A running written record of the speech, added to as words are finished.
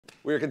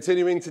We are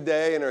continuing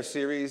today in our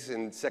series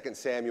in 2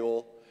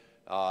 Samuel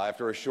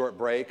after a short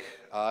break.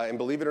 And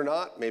believe it or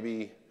not,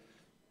 maybe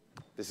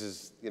this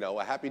is,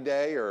 a happy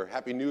day or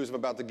happy news I'm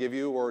about to give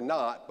you or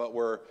not, but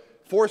we're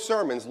 4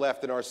 sermons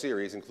left in our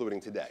series,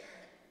 including today.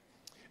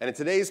 And in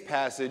today's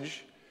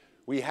passage,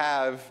 we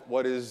have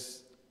what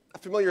is a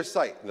familiar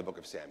sight in the book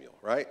of Samuel,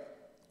 right?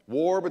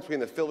 War between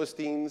the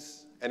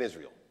Philistines and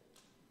Israel.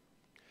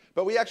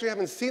 But we actually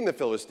haven't seen the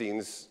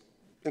Philistines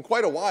in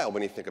quite a while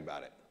when you think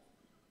about it.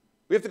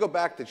 We have to go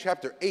back to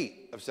chapter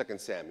 8 of 2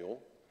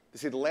 Samuel to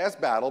see the last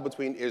battle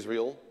between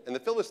Israel and the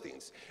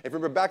Philistines. If you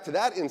remember back to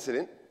that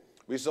incident,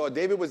 we saw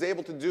David was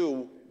able to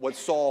do what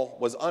Saul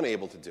was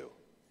unable to do.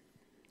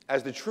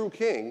 As the true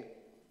king,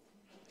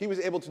 he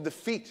was able to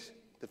defeat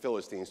the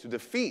Philistines, to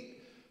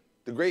defeat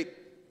the great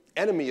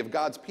enemy of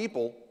God's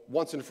people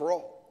once and for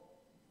all.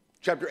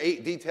 Chapter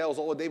 8 details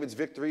all of David's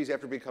victories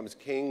after he becomes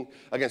king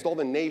against all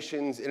the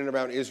nations in and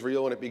around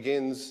Israel, and it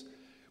begins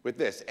with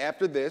this.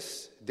 After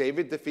this,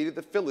 David defeated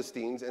the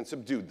Philistines and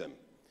subdued them.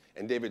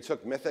 And David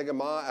took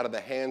Meth-Gamah out of the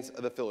hands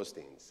of the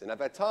Philistines. And at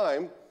that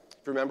time, if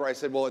you remember, I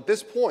said, well, at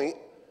this point,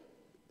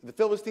 the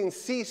Philistines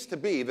ceased to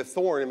be the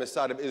thorn in the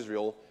side of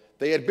Israel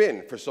they had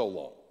been for so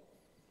long.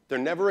 They're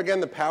never again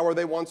the power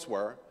they once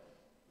were.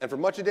 And for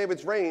much of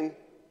David's reign,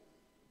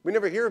 we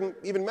never hear them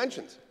even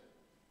mentioned.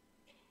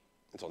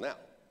 Until now.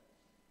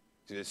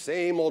 See, the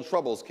same old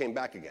troubles came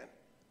back again.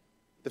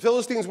 The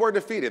Philistines were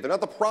defeated. They're not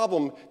the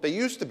problem they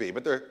used to be,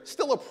 but they're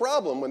still a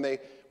problem when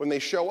they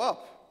show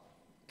up.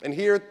 And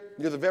here,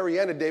 near the very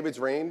end of David's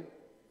reign,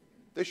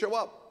 they show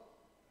up.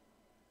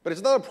 But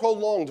it's not a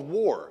prolonged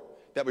war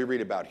that we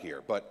read about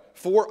here, but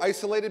 4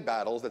 isolated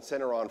battles that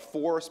center on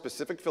 4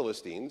 specific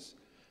Philistines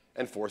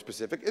and 4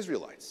 specific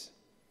Israelites.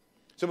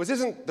 So this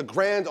isn't the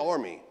grand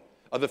army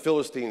of the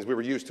Philistines we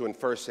were used to in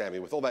 1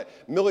 Samuel, with all that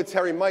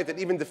military might that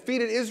even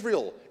defeated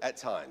Israel at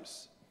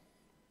times.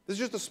 This is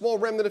just a small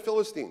remnant of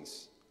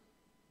Philistines.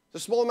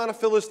 It's a small amount of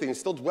Philistines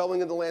still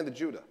dwelling in the land of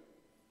Judah.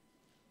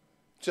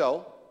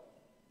 So,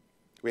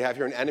 we have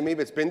here an enemy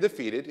that's been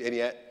defeated, and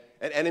yet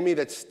an enemy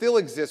that still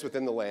exists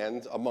within the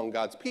land among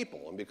God's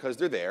people. And because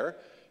they're there,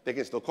 they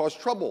can still cause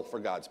trouble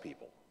for God's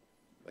people.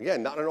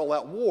 Again, not an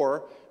all-out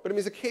war, but it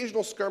means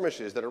occasional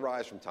skirmishes that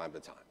arise from time to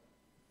time.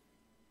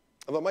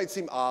 Although it might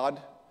seem odd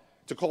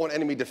to call an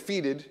enemy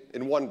defeated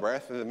in one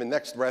breath, and then the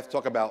next breath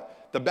talk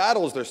about the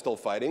battles they're still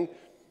fighting,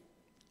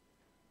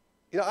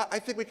 I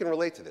think we can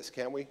relate to this,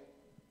 can't we?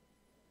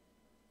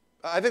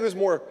 I think it was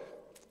more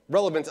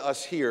relevant to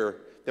us here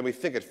than we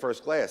think at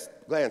first glance,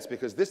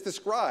 because this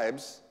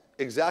describes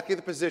exactly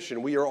the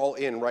position we are all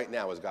in right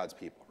now as God's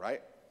people,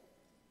 right?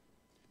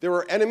 There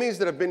are enemies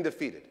that have been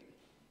defeated.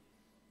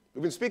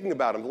 We've been speaking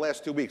about them the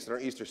last 2 weeks in our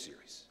Easter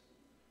series.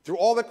 Through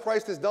all that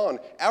Christ has done,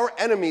 our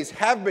enemies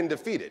have been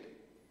defeated.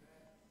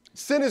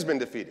 Sin has been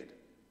defeated.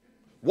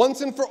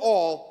 Once and for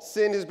all,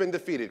 sin has been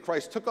defeated.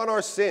 Christ took on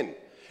our sin,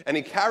 and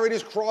he carried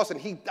his cross,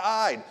 and he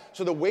died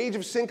so the wage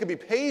of sin could be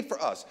paid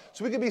for us,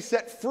 so we could be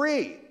set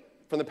free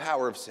from the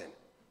power of sin.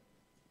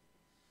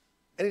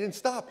 And he didn't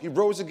stop. He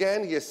rose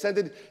again. He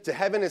ascended to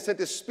heaven and sent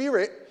his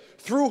Spirit,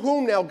 through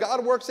whom now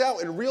God works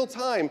out in real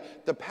time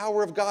the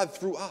power of God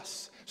through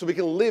us, so we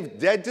can live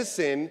dead to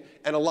sin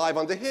and alive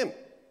unto him.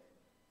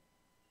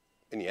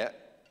 And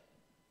yet,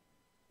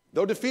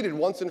 though defeated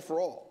once and for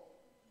all,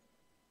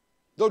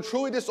 though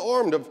truly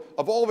disarmed of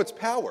all of its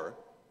power,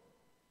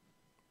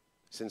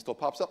 sin still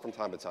pops up from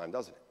time to time,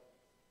 doesn't it?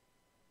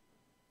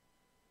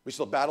 We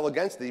still battle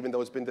against it even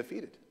though it's been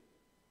defeated.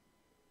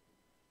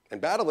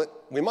 And battle it,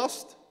 we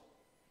must.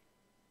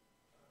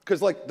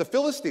 Because like the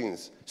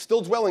Philistines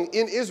still dwelling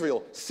in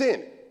Israel,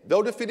 sin,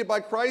 though defeated by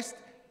Christ,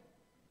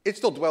 it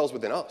still dwells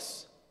within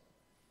us.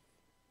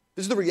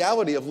 This is the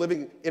reality of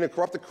living in a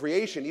corrupted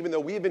creation. Even though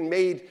we have been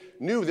made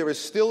new, there is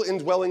still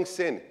indwelling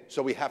sin,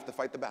 so we have to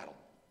fight the battle.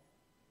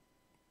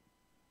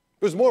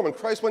 There's more. When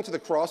Christ went to the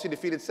cross, he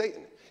defeated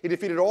Satan. He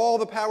defeated all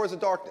the powers of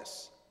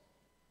darkness.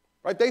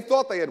 Right? They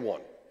thought they had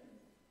won.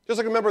 Just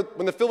like remember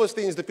when the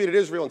Philistines defeated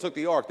Israel and took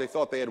the ark, they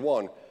thought they had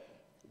won.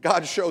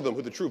 God showed them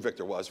who the true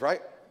victor was,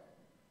 right?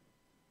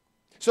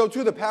 So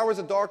too, the powers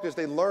of darkness,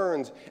 they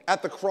learned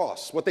at the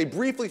cross. What they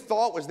briefly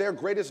thought was their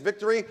greatest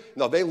victory,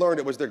 no, they learned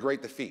it was their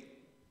great defeat.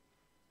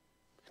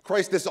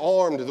 Christ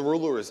disarmed the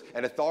rulers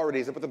and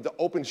authorities and put them to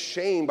open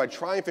shame by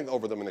triumphing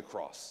over them in the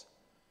cross.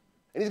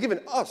 And he's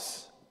given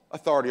us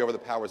authority over the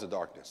powers of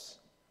darkness.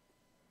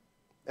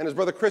 And as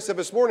Brother Chris said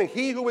this morning,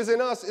 he who is in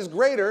us is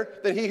greater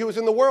than he who is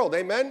in the world.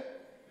 Amen?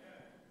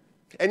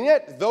 And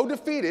yet, though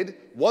defeated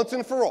once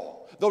and for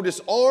all, though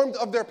disarmed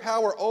of their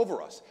power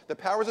over us, the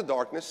powers of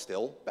darkness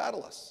still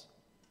battle us.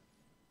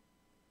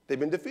 They've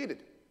been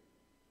defeated,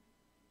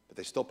 but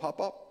they still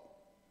pop up,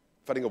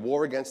 fighting a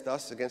war against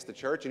us, against the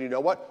church. And you know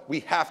what?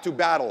 We have to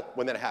battle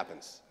when that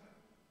happens.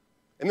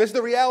 And this is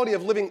the reality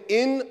of living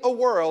in a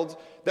world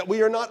that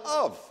we are not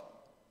of.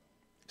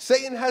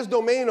 Satan has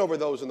domain over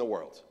those in the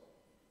world.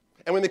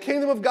 And when the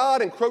kingdom of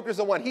God encroaches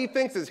on what he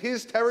thinks is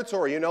his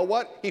territory, you know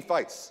what? He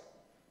fights.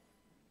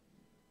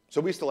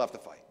 So we still have to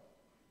fight.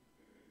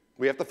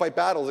 We have to fight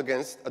battles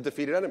against a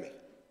defeated enemy.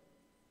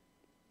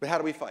 But how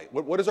do we fight?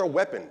 What is our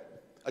weapon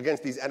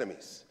against these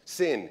enemies?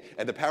 Sin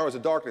and the powers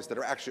of darkness that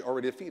are actually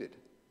already defeated.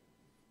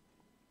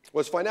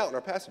 Let's find out in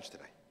our passage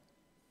today.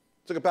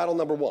 Let's look at battle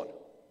number 1.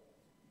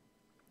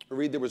 We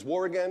read, there was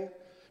war again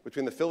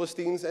between the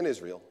Philistines and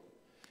Israel.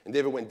 And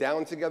David went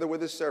down together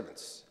with his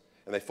servants,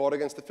 and they fought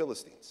against the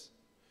Philistines.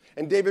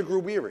 And David grew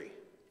weary.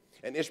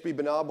 And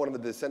Ishbi-Benob, one of the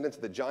descendants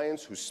of the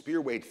giants, whose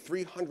spear weighed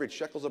 300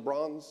 shekels of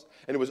bronze,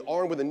 and who was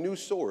armed with a new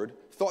sword,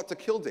 thought to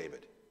kill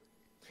David.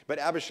 But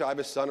Abishai,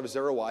 the son of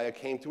Zeruiah,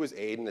 came to his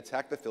aid and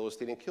attacked the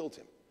Philistine and killed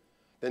him.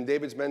 Then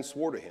David's men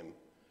swore to him,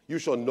 "You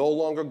shall no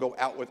longer go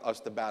out with us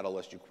to battle,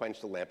 lest you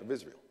quench the lamp of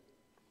Israel."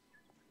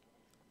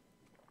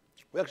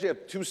 We actually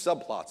have 2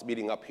 subplots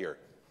meeting up here.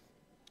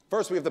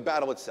 First, we have the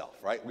battle itself,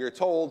 right? We are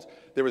told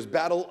there was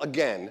battle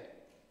again,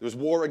 there was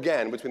war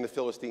again between the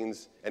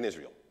Philistines and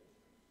Israel.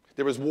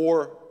 There was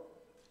war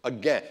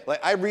again.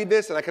 Like, I read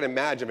this and I can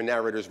imagine a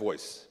narrator's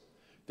voice.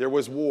 There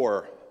was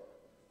war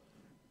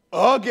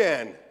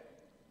again.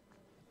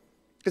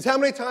 Because how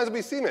many times have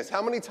we seen this?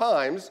 How many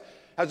times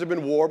has there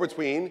been war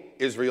between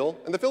Israel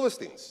and the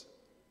Philistines?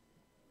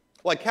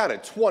 Well, I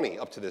counted 20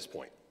 up to this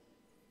point.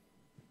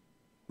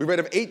 We read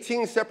of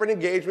 18 separate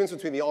engagements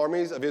between the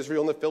armies of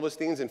Israel and the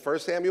Philistines in 1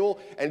 Samuel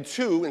and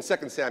 2 in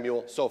 2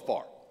 Samuel so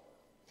far.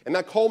 And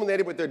that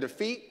culminated with their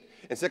defeat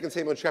in 2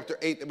 Samuel chapter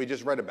 8 that we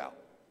just read about.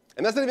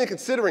 And that's not even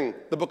considering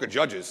the book of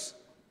Judges,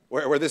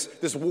 where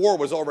this war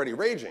was already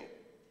raging.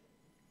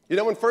 You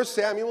know, in 1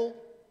 Samuel,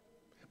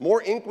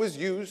 more ink was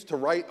used to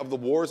write of the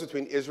wars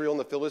between Israel and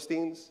the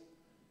Philistines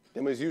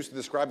than was used to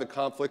describe the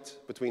conflict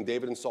between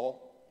David and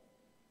Saul.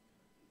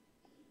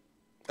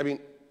 I mean,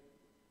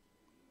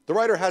 the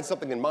writer had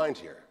something in mind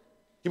here.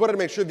 He wanted to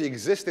make sure the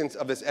existence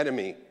of this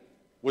enemy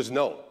was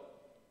known.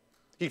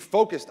 He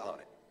focused on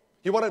it.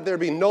 He wanted there to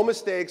be no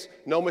mistakes,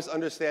 no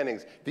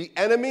misunderstandings. The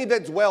enemy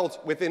that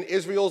dwelt within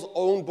Israel's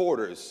own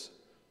borders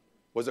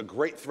was a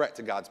great threat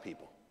to God's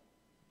people.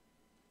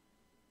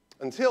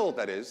 Until,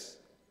 that is,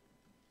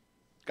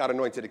 God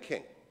anointed a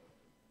king.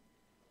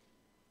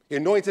 He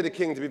anointed a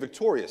king to be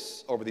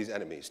victorious over these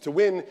enemies, to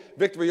win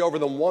victory over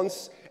them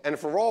once and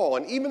for all.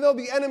 And even though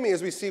the enemy,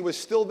 as we see, was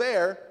still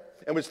there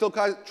and would still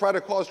try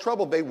to cause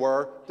trouble, they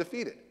were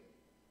defeated.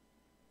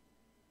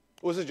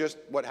 This is just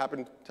what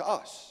happened to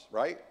us,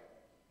 right?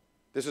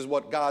 This is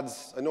what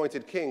God's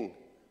anointed king,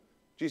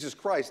 Jesus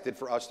Christ, did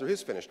for us through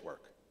his finished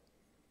work.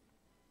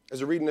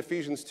 As we read in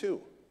Ephesians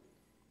 2,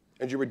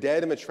 "And you were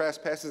dead in the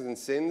trespasses and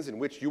sins in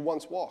which you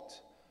once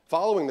walked,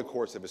 following the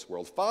course of this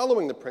world,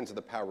 following the prince of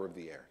the power of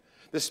the air,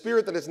 the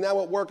spirit that is now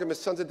at work in the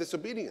sons of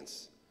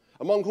disobedience,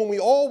 among whom we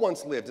all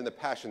once lived in the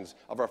passions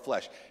of our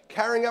flesh,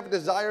 carrying out the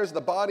desires of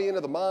the body and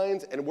of the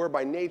mind, and were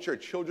by nature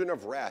children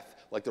of wrath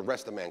like the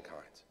rest of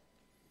mankind.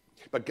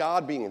 But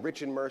God, being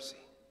rich in mercy,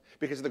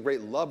 because of the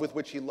great love with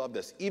which he loved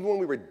us, even when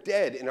we were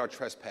dead in our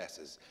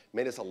trespasses,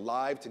 made us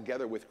alive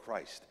together with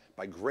Christ.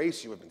 By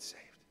grace you have been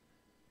saved,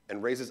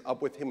 and raised us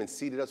up with him and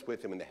seated us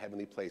with him in the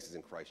heavenly places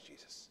in Christ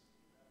Jesus."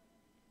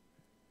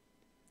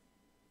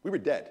 We were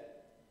dead.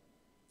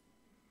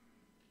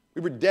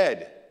 We were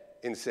dead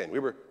in sin. We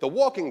were the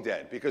walking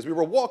dead because we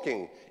were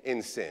walking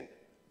in sin.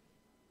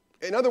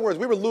 In other words,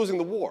 we were losing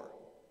the war.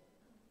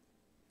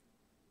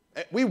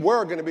 We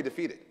were going to be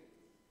defeated.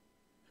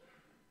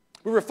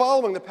 We were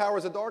following the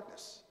powers of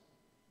darkness.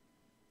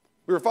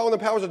 We were following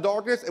the powers of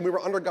darkness, and we were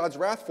under God's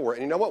wrath for it.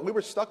 And you know what? We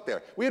were stuck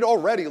there. We had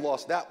already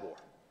lost that war.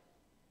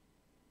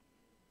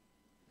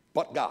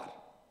 But God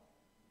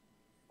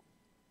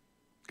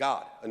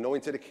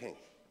anointed a king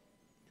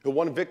who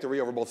won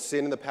victory over both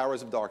sin and the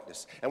powers of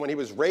darkness. And when he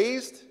was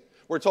raised,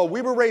 we're told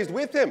we were raised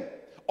with him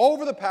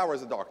over the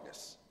powers of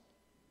darkness,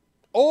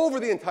 over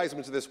the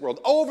enticements of this world,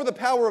 over the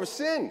power of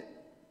sin.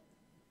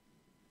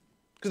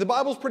 Because the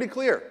Bible's pretty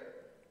clear.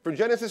 From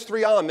Genesis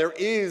 3 on, there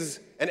is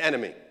an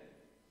enemy.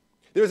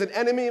 There's an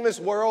enemy in this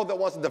world that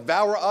wants to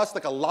devour us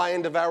like a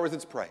lion devours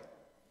its prey.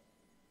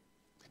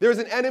 There's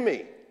an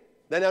enemy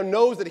that now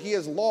knows that he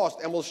has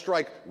lost and will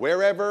strike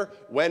wherever,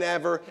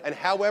 whenever, and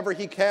however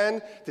he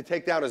can to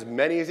take down as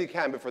many as he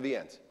can before the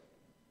end.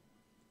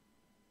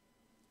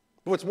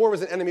 But what's more,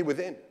 was an enemy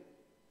within.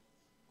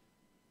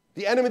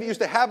 The enemy that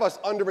used to have us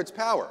under its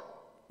power.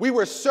 We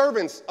were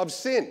servants of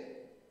sin.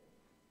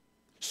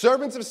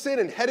 Servants of sin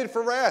and headed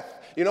for wrath.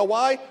 You know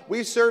why?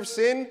 We served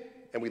sin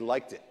and we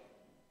liked it.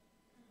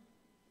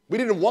 We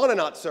didn't want to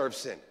not serve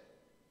sin.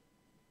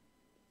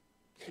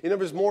 You know,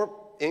 there's more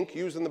ink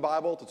used in the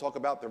Bible to talk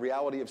about the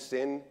reality of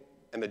sin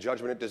and the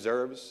judgment it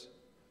deserves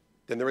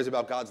than there is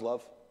about God's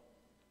love.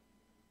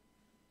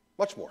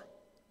 Much more.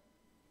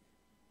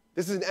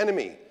 This is an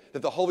enemy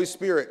that the Holy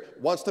Spirit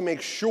wants to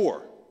make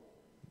sure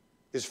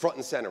is front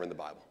and center in the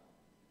Bible.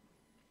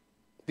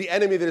 The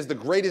enemy that is the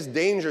greatest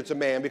danger to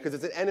man because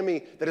it's an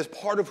enemy that is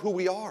part of who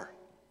we are.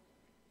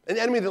 An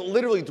enemy that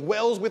literally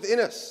dwells within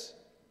us.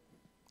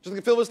 Just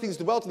like the Philistines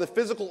dwelt in the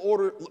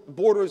physical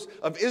borders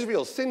of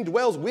Israel, sin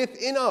dwells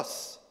within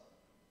us.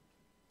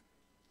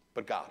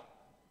 But God.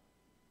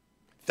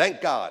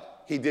 Thank God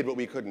he did what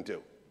we couldn't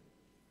do.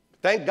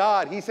 Thank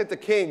God he sent the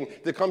king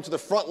to come to the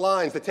front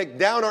lines to take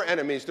down our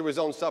enemies through his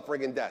own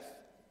suffering and death.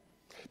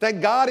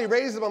 Thank God he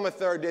raised him on the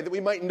third day that we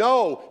might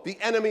know the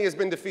enemy has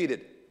been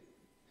defeated.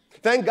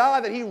 Thank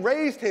God that he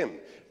raised him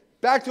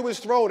back to his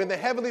throne in the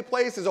heavenly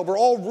places over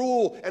all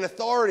rule and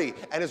authority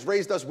and has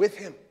raised us with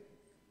him.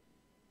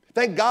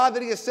 Thank God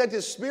that he has sent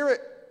his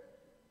Spirit,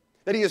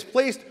 that he has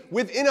placed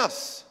within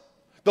us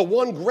the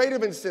one greater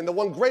than sin, the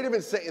one greater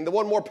than Satan, the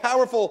one more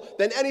powerful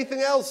than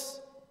anything else.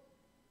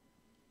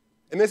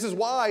 And this is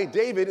why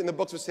David in the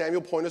books of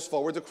Samuel point us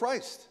forward to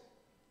Christ,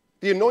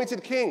 the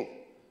anointed king,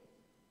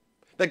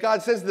 that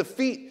God sends to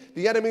defeat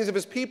the enemies of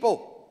his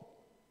people.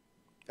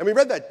 And we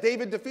read that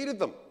David defeated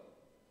them.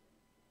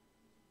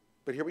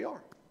 But here we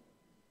are.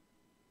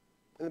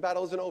 And the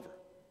battle isn't over.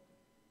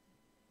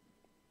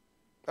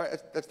 All right,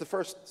 that's the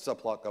first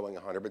subplot going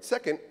on here. But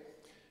second,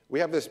 we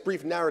have this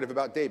brief narrative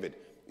about David.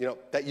 You know,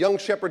 that young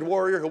shepherd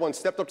warrior who once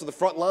stepped up to the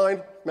front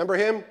line. Remember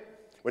him?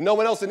 When no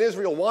one else in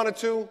Israel wanted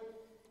to,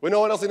 when no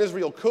one else in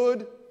Israel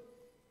could,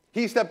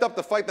 he stepped up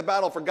to fight the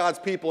battle for God's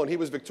people, and he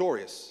was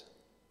victorious.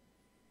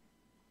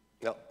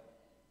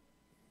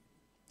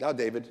 Now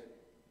David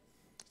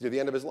is near the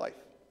end of his life.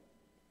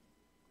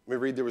 We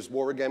read there was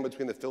war again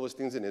between the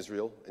Philistines and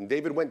Israel, and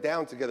David went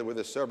down together with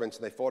his servants,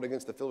 and they fought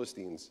against the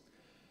Philistines,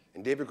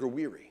 and David grew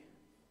weary.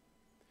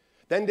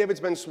 Then David's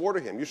men swore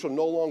to him, "You shall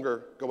no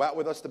longer go out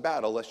with us to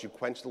battle, lest you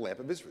quench the lamp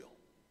of Israel."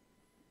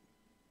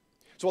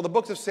 So while the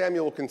books of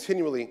Samuel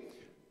continually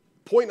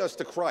point us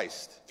to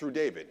Christ through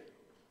David,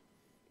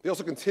 they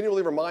also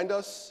continually remind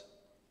us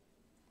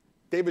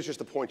David's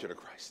just a pointer to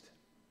Christ.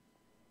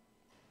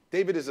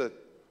 David is a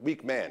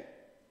weak man.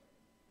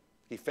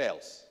 He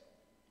fails.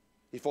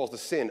 He falls to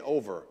sin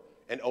over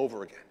and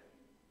over again.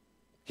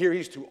 Here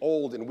he's too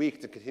old and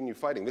weak to continue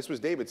fighting. This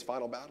was David's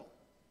final battle.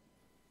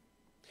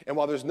 And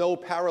while there's no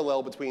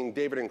parallel between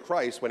David and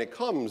Christ when it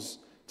comes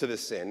to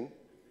this sin,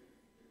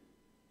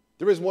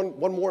 there is one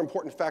more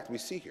important fact we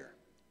see here.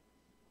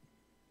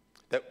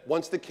 That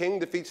once the king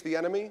defeats the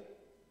enemy,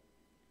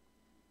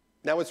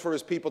 now it's for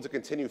his people to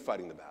continue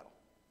fighting the battle.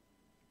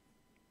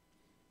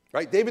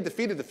 Right? David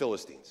defeated the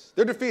Philistines.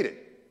 They're defeated.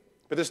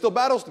 But there's still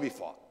battles to be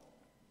fought.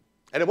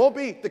 And it won't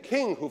be the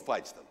king who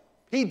fights them.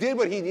 He did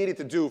what he needed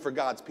to do for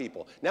God's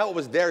people. Now it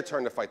was their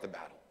turn to fight the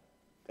battle.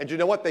 And you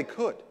know what? They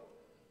could.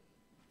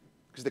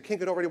 Because the king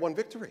had already won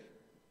victory.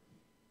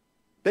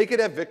 They could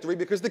have victory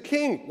because the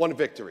king won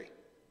victory.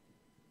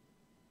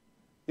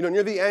 You know,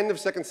 near the end of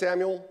 2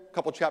 Samuel, a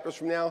couple chapters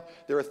from now,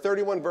 there are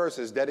 31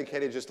 verses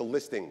dedicated just to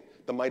listing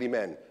the mighty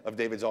men of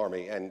David's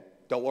army. And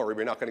don't worry,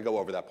 we're not going to go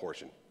over that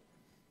portion.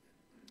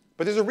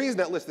 But there's a reason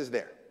that list is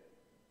there.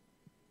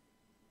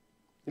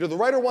 You know, the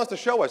writer wants to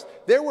show us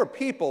there were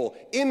people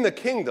in the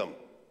kingdom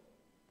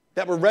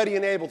that were ready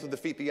and able to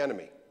defeat the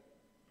enemy.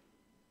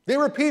 There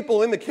were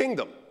people in the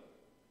kingdom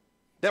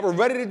that were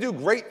ready to do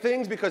great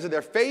things because of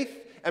their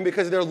faith and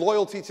because of their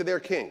loyalty to their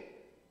king.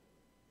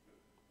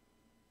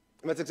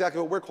 And that's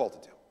exactly what we're called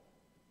to do.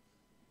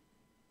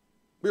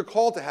 We are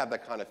called to have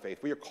that kind of faith.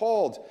 We are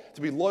called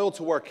to be loyal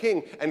to our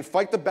king and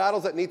fight the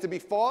battles that need to be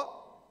fought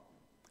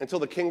until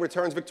the king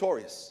returns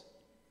victorious.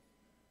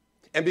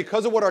 And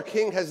because of what our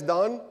king has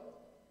done,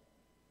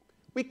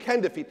 we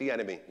can defeat the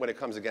enemy when it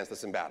comes against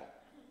us in battle.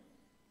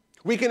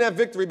 We can have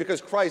victory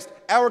because Christ,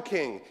 our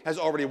king, has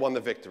already won the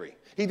victory.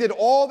 He did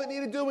all that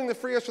needed doing to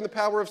free us from the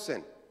power of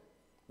sin.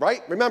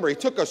 Right? Remember, he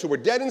took us who were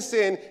dead in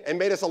sin and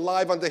made us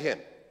alive unto him.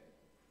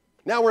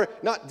 Now we're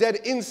not dead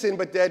in sin,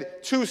 but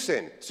dead to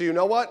sin. So you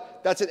know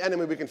what? That's an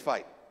enemy we can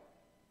fight.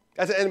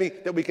 That's an enemy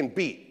that we can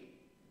beat.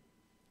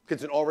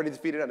 Because it's an already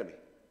defeated enemy.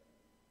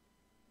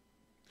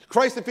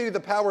 Christ defeated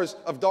the powers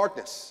of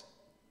darkness.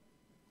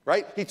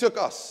 Right? He took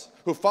us,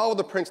 who followed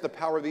the prince, the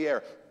power of the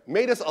air,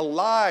 made us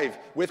alive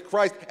with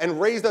Christ, and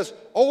raised us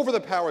over the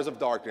powers of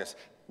darkness.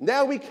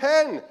 Now we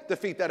can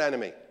defeat that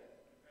enemy.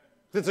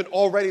 It's an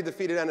already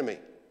defeated enemy.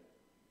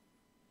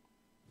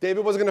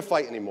 David wasn't going to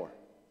fight anymore.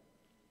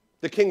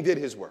 The king did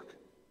his work.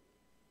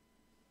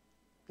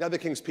 Now the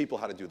king's people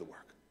had to do the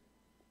work.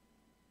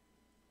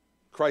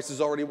 Christ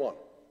has already won.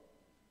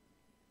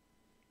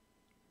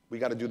 We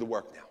got to do the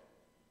work now.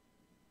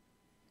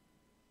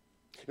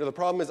 You know, the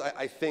problem is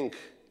I think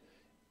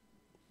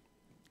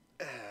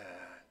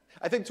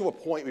to a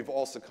point we've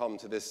all succumbed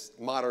to this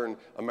modern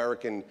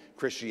American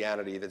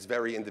Christianity that's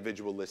very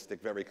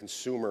individualistic, very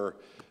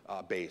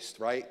consumer-based,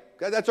 right?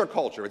 That's our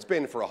culture. It's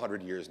been for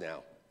 100 years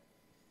now.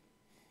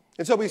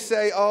 And so we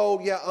say, oh,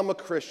 yeah, I'm a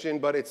Christian,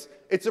 but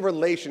it's a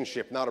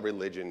relationship, not a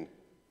religion.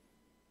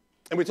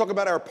 And we talk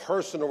about our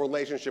personal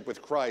relationship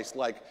with Christ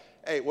like,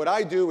 hey, what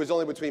I do is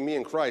only between me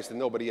and Christ and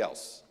nobody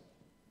else.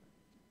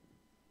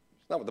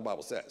 It's not what the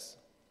Bible says.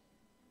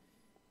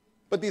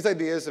 But these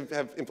ideas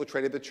have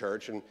infiltrated the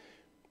church, and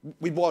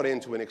we bought in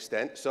to an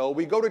extent. So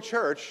we go to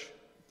church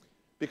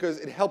because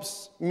it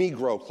helps me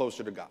grow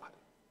closer to God.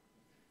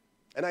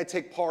 And I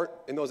take part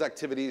in those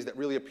activities that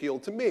really appeal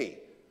to me.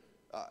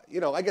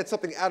 I get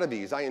something out of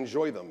these. I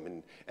enjoy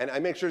them. And I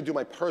make sure to do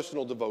my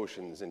personal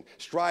devotions and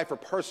strive for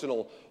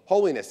personal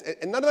holiness.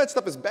 And none of that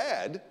stuff is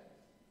bad.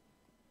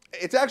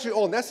 It's actually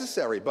all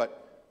necessary,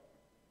 but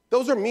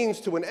those are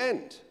means to an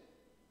end.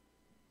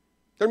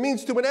 They're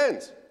means to an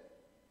end.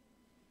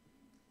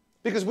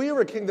 Because we are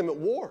a kingdom at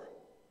war.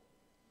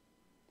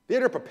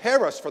 They're to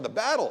prepare us for the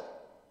battle.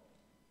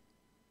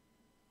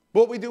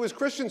 What we do as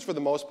Christians, for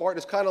the most part,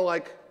 is kind of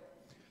like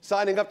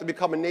signing up to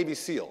become a Navy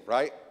SEAL,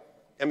 right?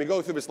 And we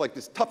go through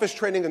this toughest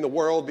training in the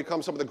world,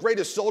 become some of the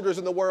greatest soldiers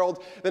in the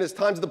world. Then it's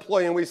time to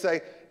deploy, and we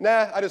say,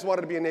 nah, I just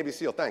wanted to be a Navy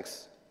SEAL,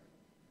 thanks.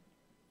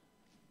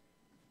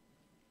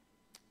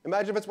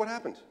 Imagine if that's what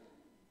happened.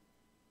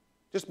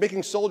 Just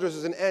making soldiers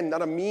as an end,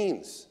 not a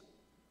means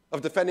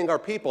of defending our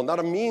people, not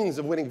a means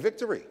of winning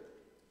victory.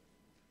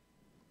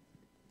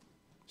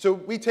 So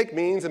we take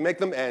means and make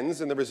them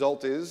ends, and the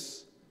result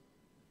is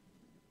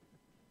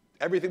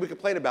everything we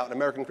complain about in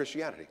American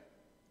Christianity.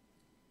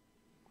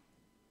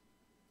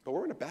 But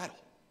we're in a battle.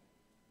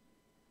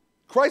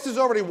 Christ has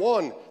already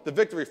won the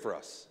victory for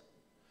us.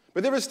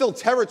 But there is still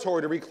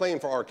territory to reclaim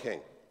for our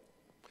King.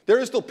 There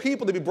is still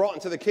people to be brought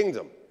into the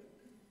kingdom.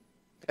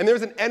 And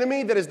there's an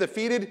enemy that is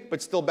defeated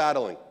but still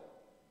battling.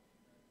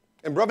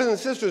 And brothers and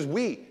sisters,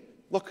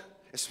 look,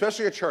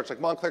 especially a church like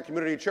Montclair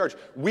Community Church,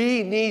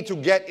 we need to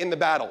get in the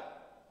battle.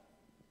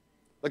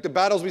 Like the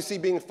battles we see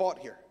being fought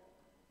here.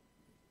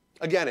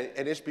 Again,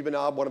 and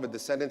Ishbi-Benob, one of the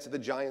descendants of the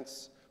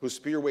giants, whose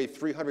spear weighed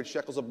 300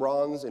 shekels of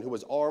bronze and who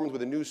was armed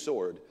with a new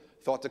sword,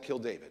 thought to kill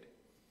David.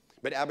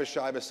 But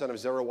Abishai, the son of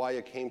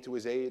Zeruiah, came to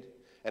his aid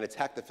and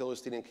attacked the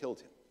Philistine and killed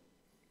him.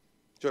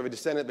 So we have a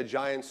descendant of the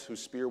giants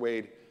whose spear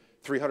weighed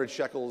 300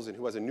 shekels and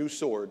who has a new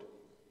sword,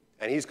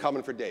 and he's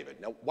coming for David.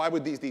 Now, why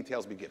would these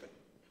details be given?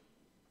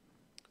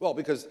 Well,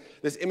 because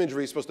this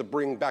imagery is supposed to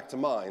bring back to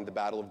mind the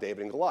battle of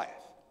David and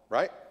Goliath,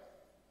 right?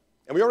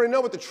 And we already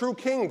know what the true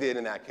king did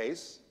in that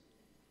case.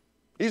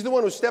 He's the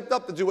one who stepped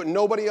up to do what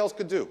nobody else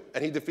could do,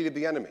 and he defeated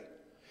the enemy.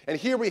 And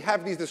here we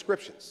have these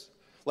descriptions,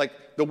 like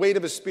the weight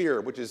of a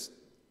spear, which is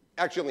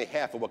actually only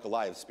half of what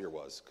Goliath's spear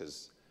was,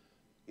 because,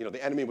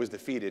 the enemy was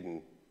defeated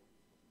and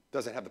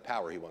doesn't have the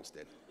power he once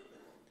did.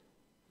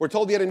 We're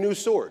told he had a new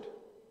sword.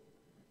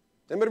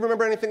 Anybody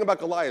remember anything about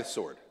Goliath's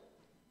sword?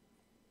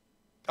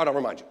 Oh, no,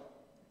 remind you.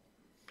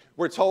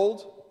 We're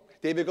told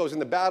David goes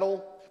into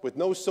battle with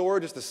no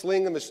sword, just a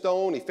sling and the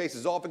stone. He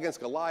faces off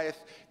against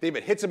Goliath.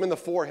 David hits him in the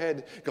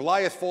forehead.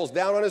 Goliath falls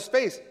down on his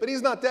face, but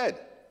he's not dead.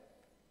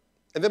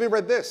 And then we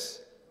read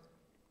this.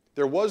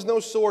 There was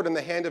no sword in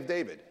the hand of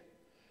David.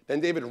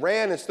 Then David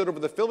ran and stood over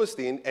the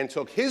Philistine and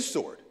took his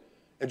sword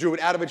and drew it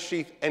out of its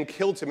sheath and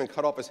killed him and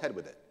cut off his head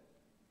with it.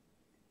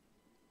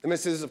 And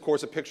this is, of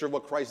course, a picture of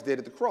what Christ did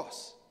at the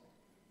cross.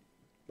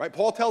 Right?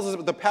 Paul tells us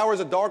that the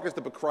powers of darkness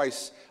that put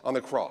Christ on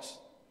the cross.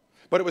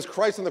 But it was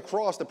Christ on the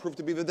cross that proved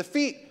to be the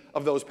defeat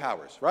of those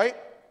powers, right?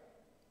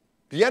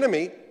 The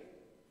enemy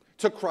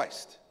took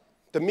Christ,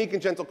 the meek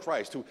and gentle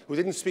Christ, who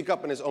didn't speak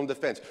up in his own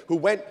defense, who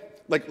went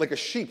like a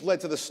sheep led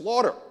to the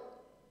slaughter.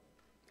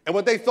 And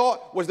what they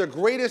thought was their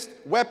greatest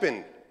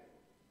weapon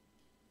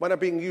wound up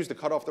being used to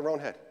cut off their own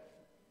head.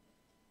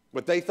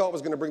 What they thought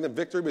was going to bring them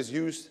victory was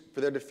used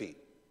for their defeat.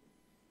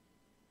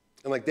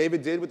 And like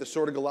David did with the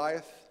sword of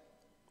Goliath,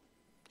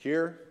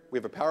 here we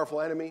have a powerful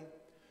enemy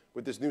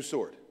with this new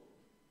sword.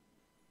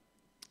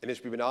 And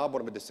Ishbi-Benob,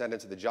 one of the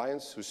descendants of the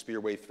giants, whose spear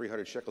weighed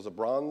 300 shekels of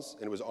bronze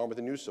and was armed with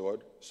a new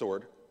sword,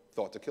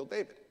 thought to kill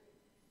David.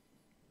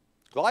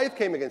 Goliath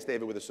came against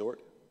David with a sword.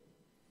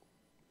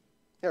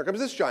 Here comes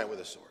this giant with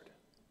a sword.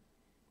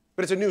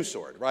 But it's a new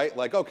sword, right?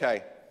 Like,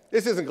 okay,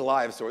 this isn't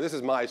Goliath's sword. This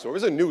is my sword.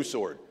 This is a new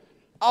sword.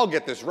 I'll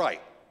get this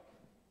right.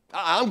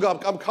 I'm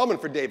coming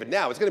for David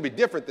now. It's going to be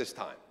different this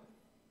time.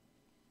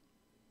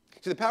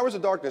 See, the powers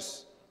of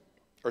darkness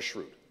are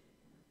shrewd.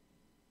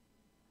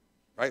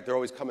 Right? They're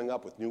always coming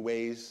up with new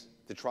ways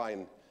to try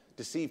and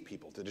deceive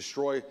people, to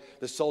destroy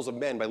the souls of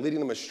men by leading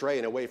them astray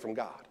and away from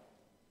God.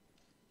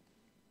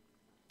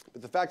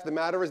 But the fact of the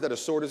matter is that a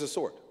sword is a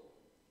sword.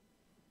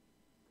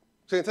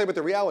 So I can tell you what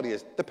the reality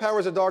is. The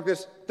powers of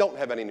darkness don't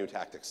have any new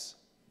tactics.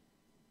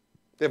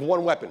 They have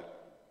one weapon.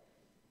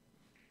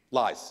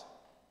 Lies.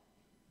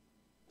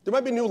 There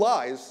might be new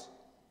lies.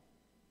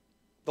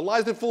 The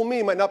lies that fool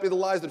me might not be the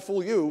lies that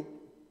fool you,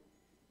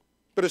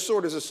 but a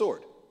sword is a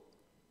sword.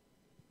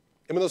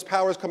 And when those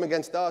powers come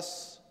against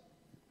us,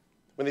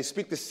 when they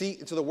speak deceit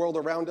into the world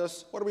around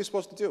us, what are we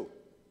supposed to do?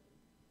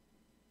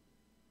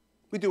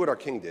 We do what our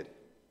king did,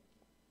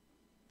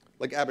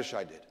 like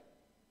Abishai did.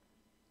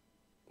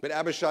 But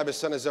Abishai, the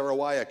son of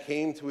Zeruiah,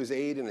 came to his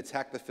aid and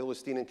attacked the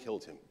Philistine and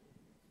killed him.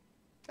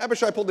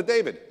 Abishai pulled a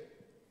David.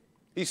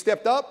 He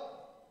stepped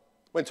up,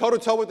 went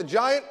toe-to-toe with the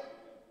giant,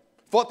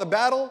 fought the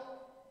battle,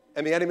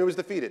 and the enemy was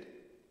defeated.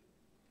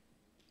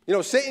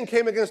 Satan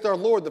came against our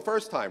Lord the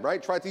first time,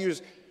 right? Tried to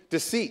use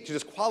deceit to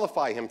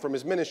disqualify him from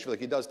his ministry like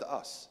he does to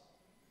us.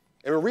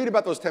 And we read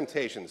about those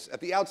temptations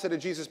at the outset of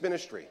Jesus'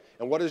 ministry.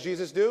 And what does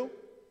Jesus do?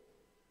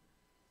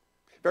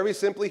 Very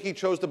simply, he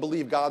chose to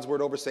believe God's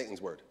word over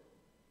Satan's word.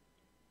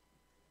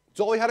 It's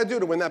all he had to do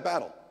to win that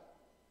battle.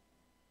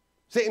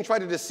 Satan tried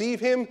to deceive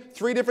him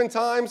 3 different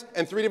times,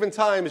 and 3 different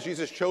times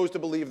Jesus chose to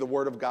believe the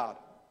word of God,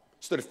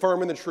 stood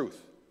firm in the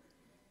truth.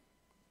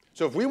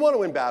 So if we want to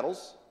win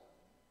battles,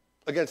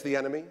 against the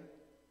enemy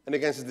and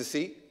against his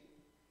deceit,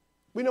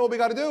 we know what we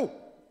got to do.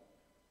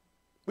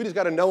 We just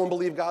got to know and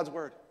believe God's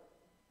word.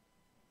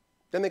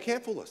 Then they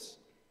can't fool us.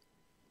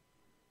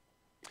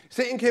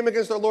 Satan came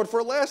against our Lord for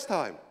a last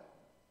time.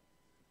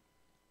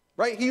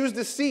 Right? He used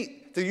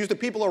deceit to use the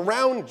people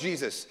around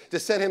Jesus to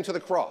send him to the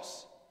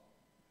cross.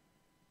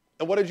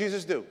 And what did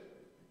Jesus do?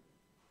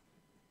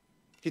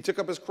 He took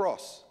up his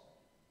cross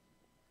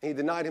and he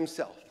denied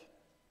himself.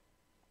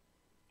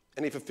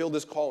 And he fulfilled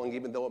his calling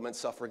even though it meant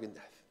suffering and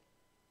death.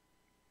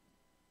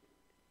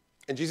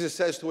 And Jesus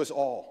says to us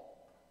all,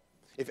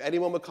 if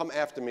anyone would come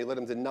after me, let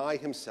him deny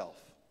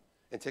himself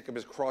and take up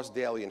his cross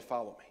daily and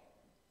follow me.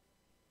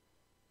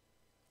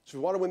 So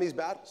we want to win these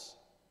battles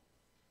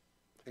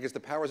against the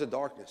powers of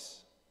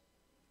darkness,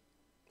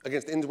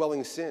 against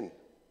indwelling sin.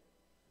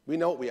 We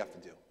know what we have to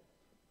do.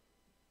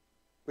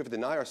 We have to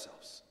deny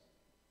ourselves.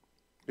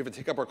 We have to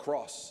take up our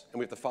cross, and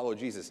we have to follow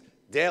Jesus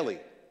daily,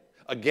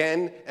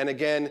 again and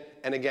again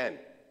and again.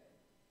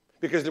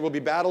 Because there will be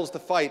battles to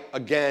fight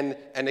again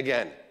and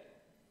again.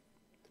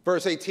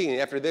 Verse 18,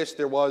 after this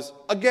there was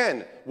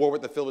again war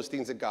with the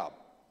Philistines at Gob.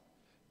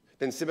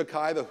 Then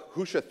Sibbecai the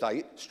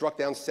Hushathite struck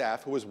down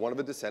Saph, who was one of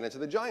the descendants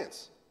of the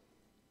giants.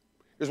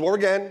 There's war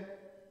again.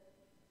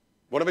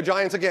 One of the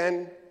giants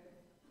again.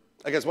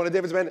 Against one of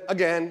David's men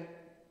again.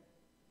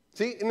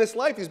 See, in this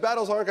life, these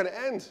battles aren't going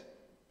to end.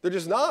 They're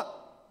just not.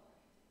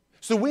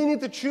 So we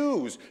need to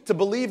choose to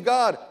believe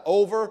God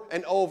over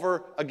and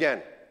over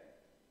again.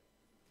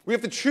 We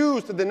have to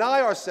choose to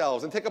deny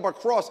ourselves and take up our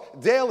cross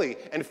daily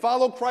and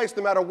follow Christ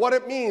no matter what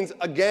it means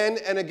again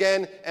and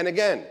again and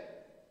again.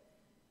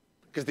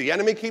 Because the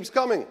enemy keeps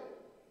coming.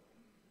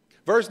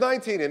 Verse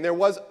 19, and there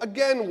was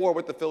again war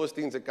with the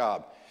Philistines at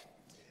Gob.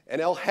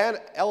 And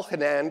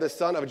Elhanan, the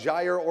son of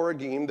Jair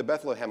Oragim, the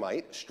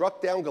Bethlehemite,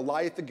 struck down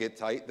Goliath the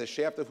Gittite, the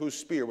shaft of whose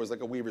spear was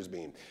like a weaver's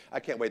beam. I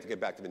can't wait to get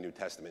back to the New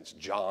Testament. It's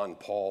John,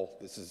 Paul,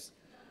 this is...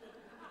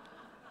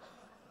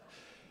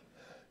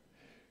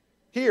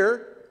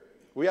 Here,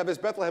 we have this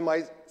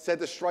Bethlehemite said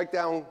to strike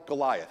down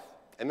Goliath.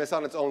 And this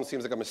on its own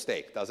seems like a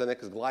mistake, doesn't it?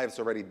 Because Goliath's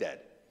already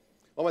dead.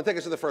 Well, I'm going to take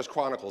us to the First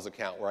Chronicles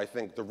account where I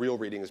think the real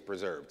reading is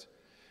preserved.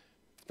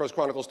 First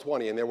Chronicles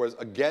 20, and there was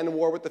again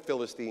war with the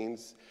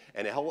Philistines,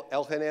 and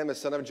Elhanan, the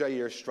son of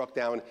Jair, struck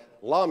down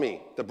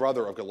Lami, the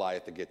brother of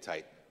Goliath the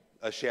Gittite,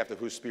 a shaft of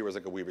whose spear was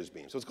like a weaver's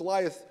beam. So it's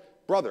Goliath's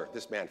brother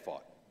this man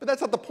fought. But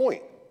that's not the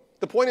point.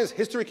 The point is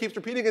history keeps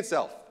repeating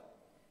itself.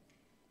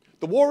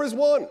 The war is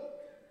won.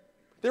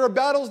 There are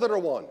battles that are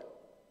won.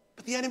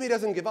 But the enemy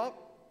doesn't give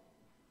up.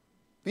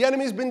 The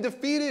enemy's been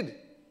defeated.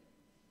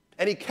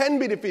 And he can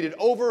be defeated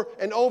over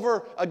and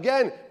over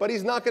again, but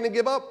he's not going to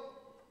give up.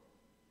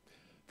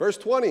 Verse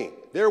 20,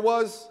 there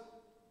was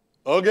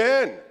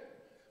again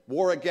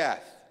war at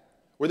Gath,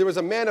 where there was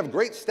a man of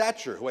great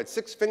stature who had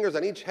 6 fingers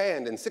on each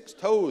hand and 6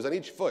 toes on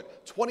each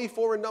foot,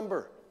 24 in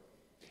number.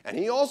 And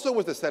he also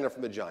was descended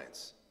from the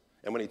giants.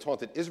 And when he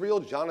taunted Israel,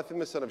 Jonathan,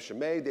 the son of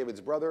Shimei, David's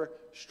brother,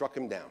 struck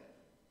him down.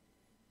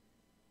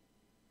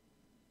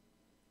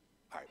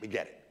 All right, we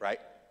get it, right?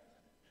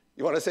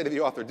 You want to say to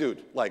the author,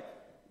 dude, like,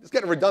 it's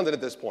getting redundant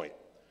at this point.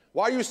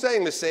 Why are you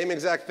saying the same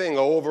exact thing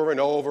over and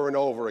over and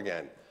over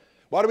again?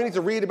 Why do we need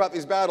to read about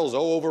these battles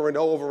over and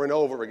over and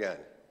over again?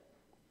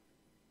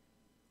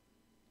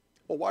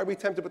 Well, why are we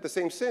tempted with the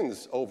same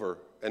sins over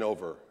and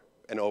over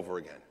and over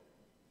again?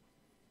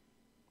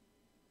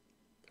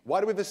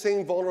 Why do we have the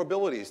same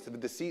vulnerabilities to the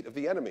deceit of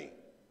the enemy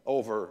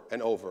over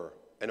and over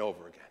and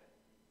over again?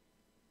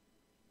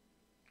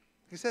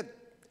 He said,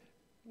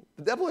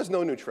 the devil has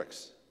no new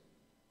tricks.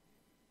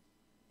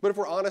 But if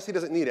we're honest, he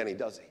doesn't need any,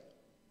 does he?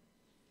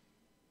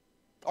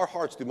 Our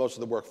hearts do most of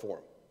the work for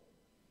him.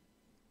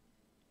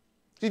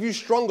 If you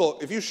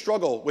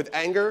struggle with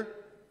anger,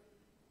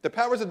 the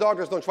powers of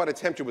darkness don't try to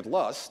tempt you with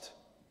lust.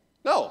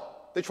 No,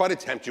 they try to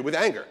tempt you with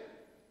anger.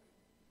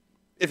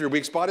 If your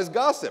weak spot is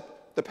gossip,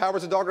 the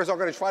powers of darkness aren't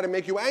going to try to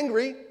make you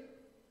angry.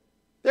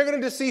 They're going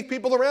to deceive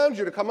people around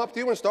you to come up to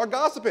you and start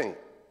gossiping.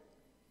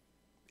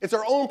 It's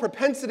our own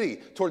propensity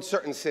towards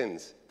certain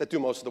sins that do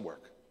most of the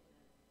work.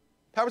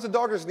 Powers of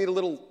darkness need a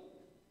little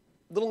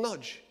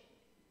nudge.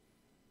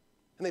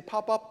 And they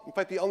pop up and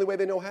fight the only way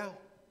they know how.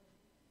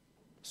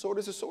 A sword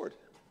is a sword.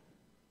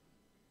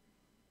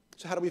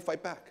 So how do we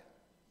fight back?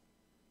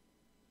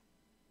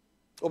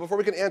 Well, before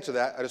we can answer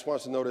that, I just want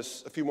us to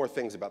notice a few more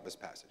things about this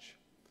passage.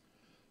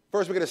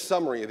 First, we get a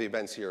summary of the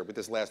events here with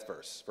this last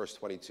verse, verse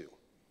 22.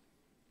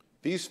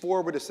 These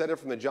 4 were descended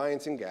from the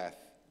giants in Gath,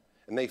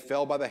 and they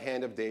fell by the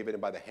hand of David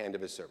and by the hand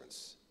of his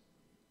servants.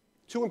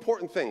 2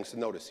 important things to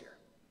notice here.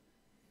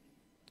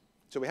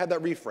 So we had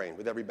that refrain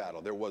with every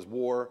battle. There was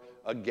war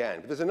again.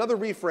 But there's another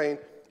refrain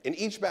in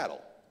each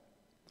battle.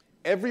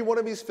 Every one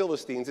of these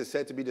Philistines is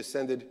said to be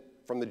descended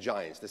from the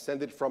giants,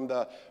 descended from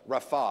the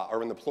Rapha,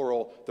 or in the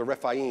plural, the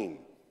Rephaim.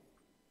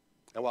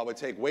 And while it would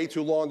take way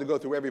too long to go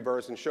through every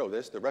verse and show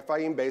this, the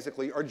Rephaim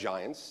basically are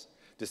giants,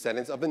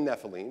 descendants of the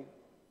Nephilim.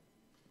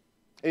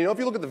 And you know, if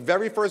you look at the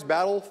very first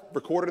battle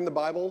recorded in the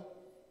Bible,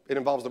 it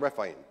involves the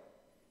Rephaim.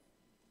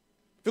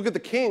 If you look at the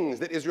kings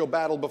that Israel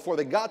battled before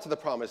they got to the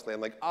promised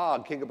land, like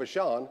Og, king of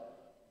Bashan,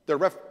 They're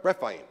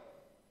Rephaim.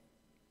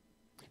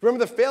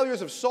 Remember the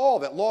failures of Saul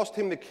that lost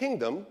him the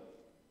kingdom,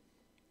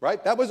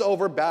 right? That was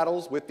over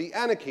battles with the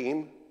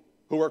Anakim,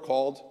 who are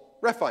called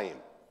Rephaim.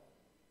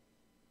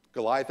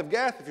 Goliath of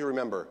Gath, if you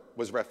remember,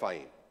 was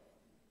Rephaim.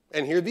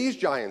 And here these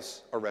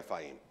giants are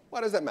Rephaim.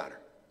 Why does that matter?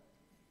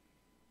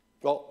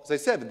 Well, as I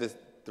said,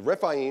 the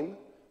Rephaim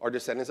are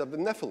descendants of the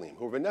Nephilim,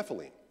 who are the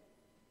Nephilim.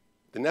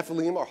 The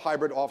Nephilim are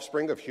hybrid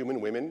offspring of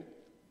human women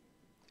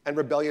and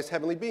rebellious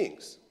heavenly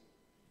beings.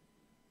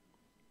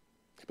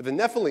 But the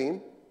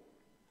Nephilim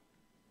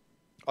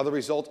are the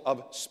result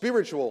of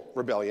spiritual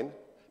rebellion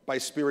by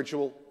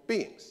spiritual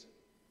beings.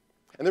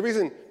 And the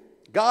reason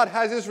God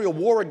has Israel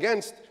war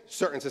against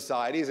certain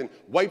societies and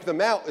wipe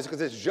them out is because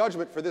it's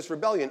judgment for this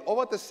rebellion. All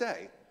I have to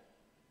say,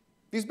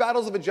 these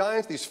battles of the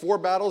giants, these 4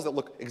 battles that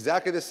look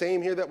exactly the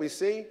same here that we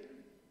see,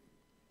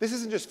 this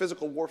isn't just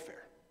physical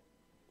warfare.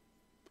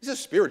 This is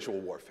spiritual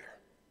warfare.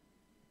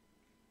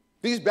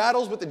 These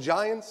battles with the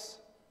giants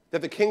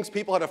that the king's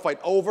people had to fight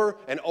over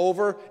and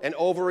over and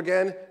over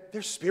again,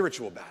 they're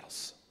spiritual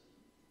battles.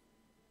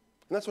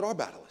 And that's what our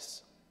battle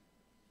is.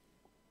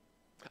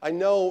 I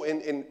know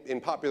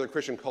in popular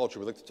Christian culture,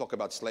 we like to talk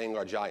about slaying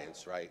our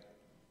giants, right?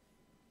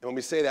 And when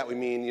we say that, we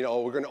mean,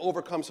 we're going to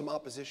overcome some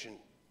opposition.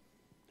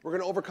 We're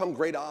going to overcome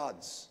great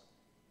odds.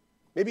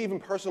 Maybe even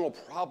personal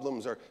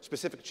problems or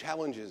specific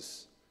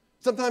challenges.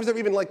 Sometimes they're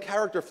even like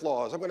character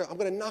flaws. I'm going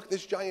to knock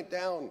this giant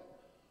down.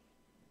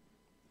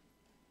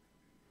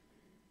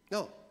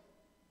 No.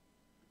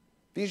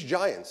 These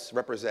giants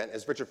represent,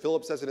 as Richard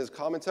Phillips says in his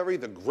commentary,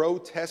 the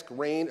grotesque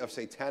reign of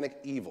satanic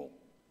evil,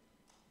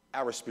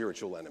 our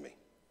spiritual enemy.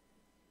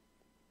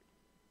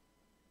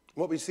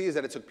 What we see is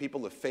that it took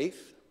people of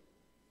faith,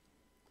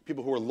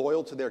 people who are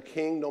loyal to their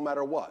king no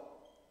matter what,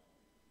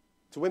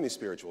 to win these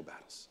spiritual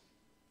battles.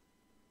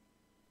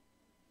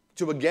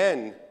 To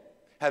again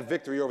have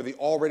victory over the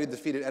already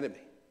defeated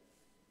enemy.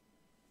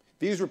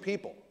 These were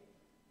people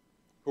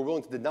who were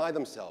willing to deny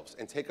themselves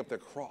and take up their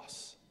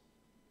cross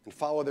and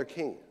follow their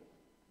king.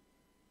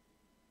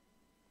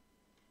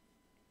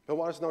 But I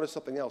want us to notice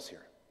something else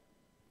here.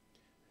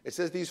 It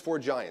says these 4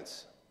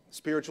 giants,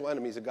 spiritual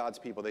enemies of God's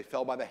people, they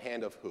fell by the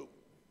hand of who?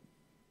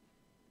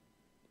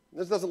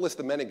 This doesn't list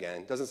the men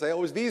again. It doesn't say, oh,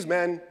 it was these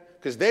men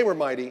because they were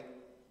mighty.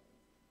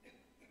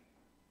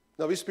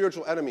 No, these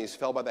spiritual enemies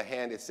fell by the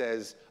hand, it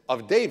says,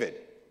 of David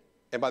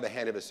and by the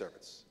hand of his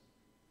servants,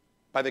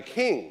 by the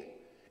king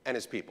and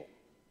his people.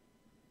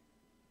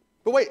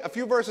 But wait, a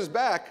few verses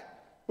back,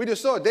 we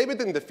just saw David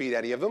didn't defeat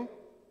any of them.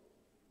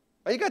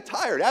 He got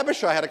tired.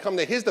 Abishai had to come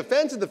to his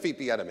defense and defeat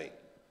the enemy.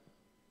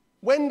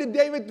 When did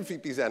David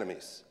defeat these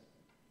enemies?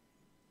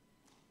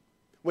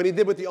 When he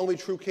did what the only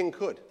true king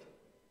could.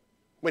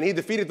 When he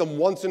defeated them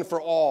once and for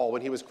all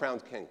when he was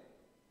crowned king.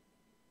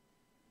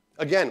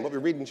 Again, what we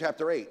read in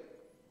chapter 8.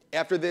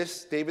 After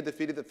this, David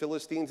defeated the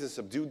Philistines and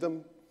subdued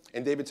them,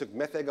 and David took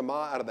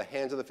Meth-Egamah out of the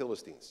hands of the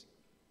Philistines.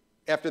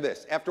 After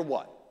this, after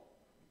what?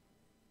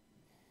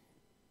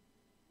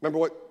 Remember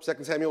what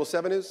 2 Samuel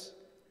 7 is?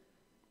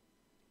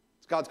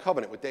 It's God's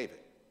covenant with David.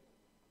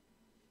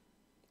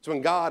 It's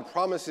when God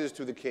promises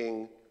to the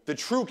king, the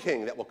true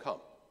king that will come.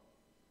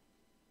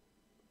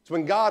 It's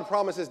when God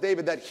promises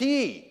David that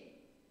he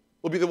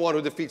will be the one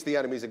who defeats the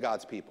enemies of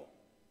God's people.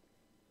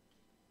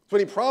 It's when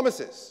he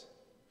promises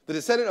the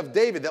descendant of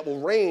David that will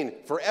reign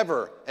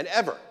forever and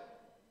ever.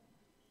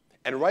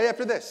 And right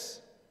after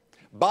this,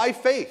 by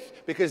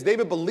faith, because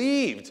David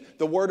believed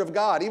the word of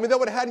God, even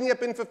though it hadn't yet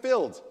been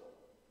fulfilled,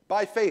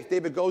 by faith,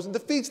 David goes and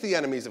defeats the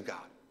enemies of God.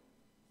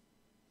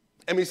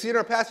 And we see in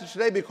our passage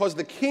today, because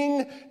the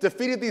king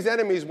defeated these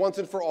enemies once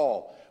and for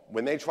all,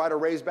 when they try to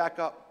raise back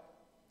up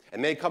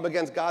and they come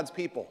against God's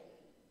people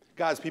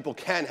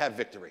can have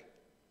victory.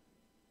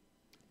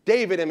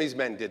 David and his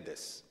men did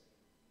this.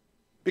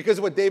 Because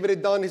of what David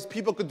had done, his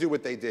people could do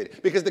what they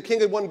did. Because the king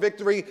had won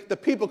victory, the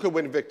people could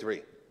win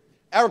victory.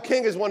 Our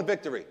king has won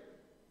victory.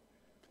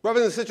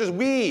 Brothers and sisters,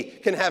 we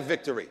can have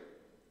victory.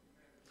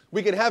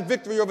 We can have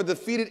victory over the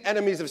defeated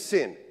enemies of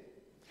sin,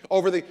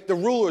 over the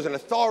rulers and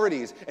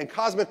authorities and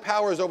cosmic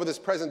powers over this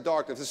present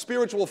darkness, the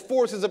spiritual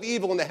forces of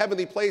evil in the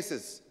heavenly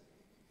places.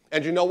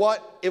 And you know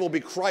what? It will be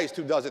Christ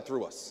who does it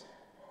through us.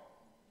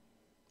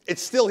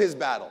 It's still his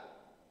battle.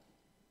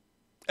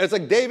 And it's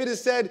like David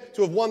has said,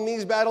 to have won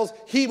these battles,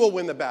 he will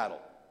win the battle.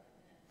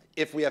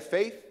 If we have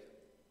faith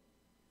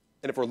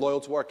and if we're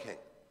loyal to our king.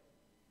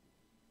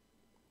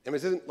 And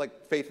this isn't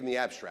like faith in the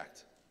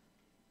abstract.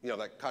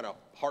 That kind of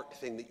heart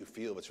thing that you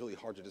feel that's really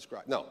hard to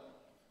describe. No.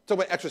 It's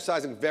talking about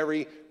exercising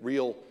very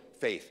real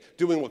faith.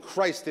 Doing what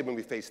Christ did when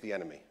we faced the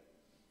enemy.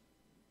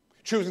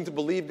 Choosing to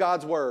believe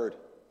God's word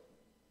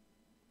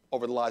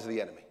over the lies of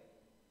the enemy.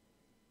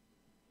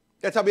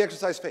 That's how we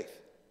exercise faith.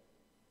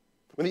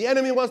 When the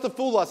enemy wants to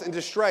fool us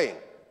into straying,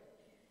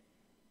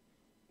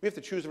 we have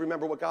to choose to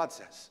remember what God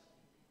says.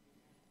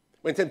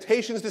 When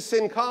temptations to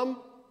sin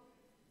come,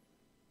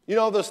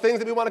 those things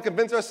that we want to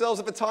convince ourselves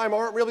at the time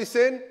aren't really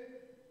sin,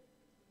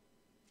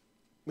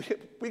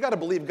 we got to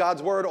believe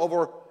God's word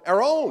over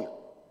our own.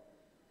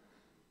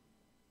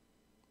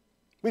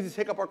 We need to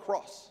take up our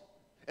cross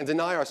and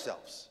deny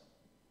ourselves.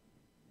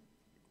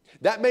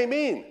 That may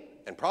mean,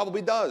 and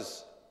probably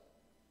does,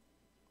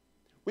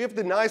 we have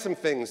to deny some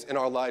things in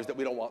our lives that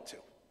we don't want to.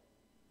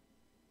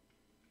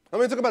 I'm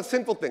going to talk about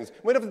sinful things.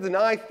 We have to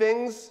deny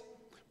things,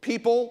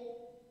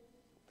 people,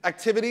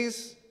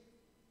 activities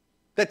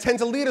that tend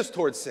to lead us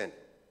towards sin.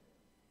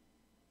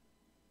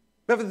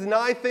 We have to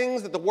deny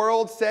things that the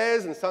world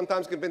says and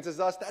sometimes convinces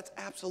us that's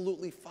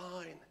absolutely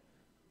fine.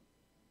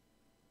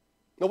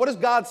 Now, what does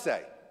God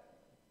say?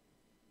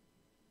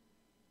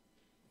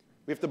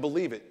 We have to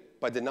believe it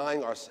by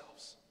denying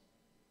ourselves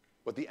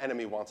what the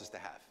enemy wants us to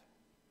have.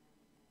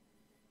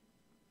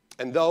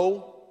 And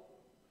though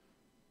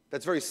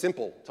that's very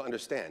simple to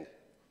understand,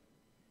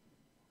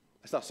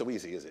 it's not so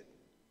easy, is it?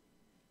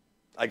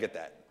 I get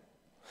that.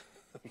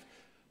 I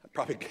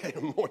probably get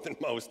it more than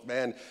most,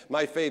 man.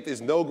 My faith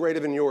is no greater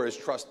than yours,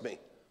 trust me.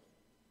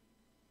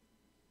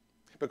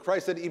 But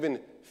Christ said even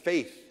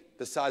faith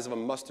the size of a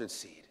mustard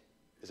seed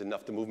is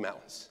enough to move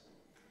mountains.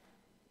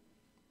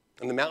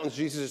 And the mountains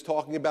Jesus is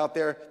talking about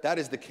there, that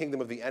is the kingdom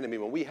of the enemy.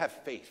 When we have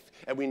faith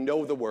and we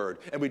know the word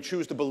and we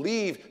choose to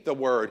believe the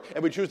word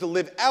and we choose to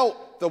live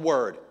out the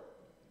word,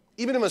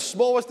 even in the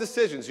smallest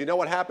decisions, you know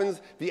what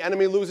happens? The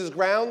enemy loses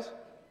ground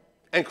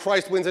and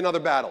Christ wins another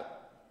battle.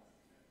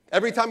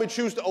 Every time we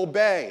choose to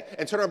obey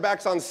and turn our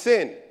backs on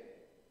sin,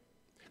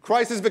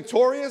 Christ is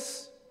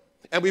victorious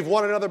and we've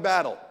won another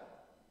battle.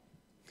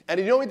 And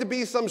you don't need to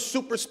be some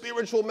super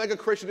spiritual mega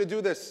Christian to do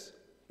this.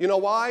 You know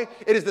why?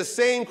 It is the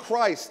same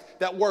Christ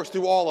that works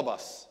through all of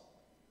us.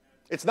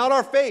 It's not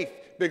our faith,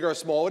 big or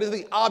small. It is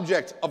the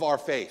object of our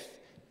faith.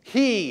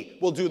 He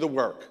will do the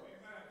work.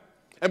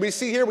 And we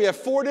see here we have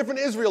 4 different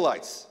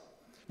Israelites.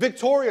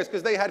 Victorious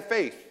because they had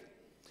faith.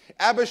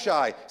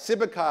 Abishai,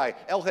 Sibbecai,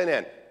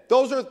 Elhanan.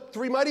 Those are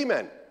 3 mighty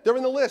men. They're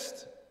in the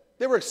list.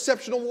 They were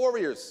exceptional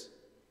warriors.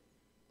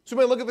 So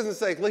you might look at this and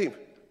say, Lee,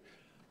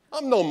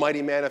 I'm no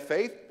mighty man of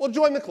faith. Well,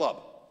 join the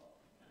club.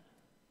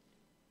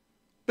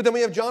 But then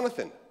we have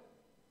Jonathan,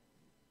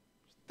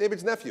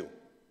 David's nephew.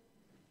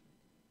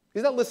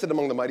 He's not listed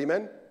among the mighty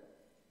men.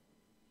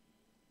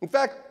 In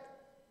fact,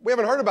 we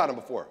haven't heard about him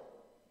before.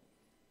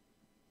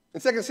 In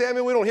 2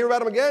 Samuel, we don't hear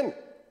about him again.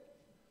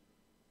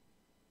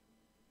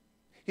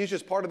 He's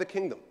just part of the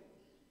kingdom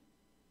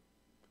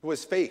who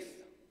has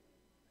faith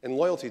and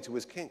loyalty to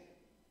his king.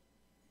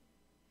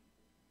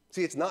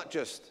 See, it's not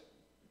just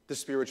the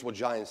spiritual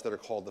giants that are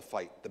called to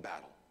fight the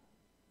battle.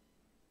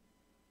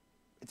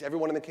 It's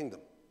everyone in the kingdom.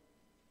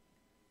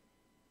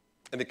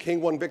 And the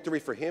king won victory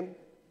for him,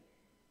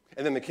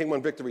 and then the king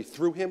won victory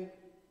through him,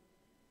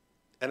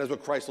 and that's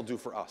what Christ will do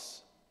for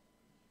us.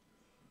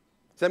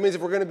 So that means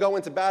if we're going to go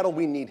into battle,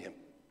 we need him.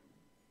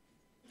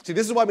 See,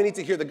 this is why we need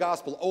to hear the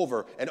gospel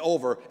over and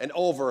over and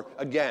over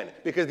again,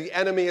 because the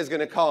enemy is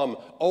going to come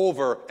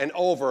over and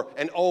over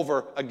and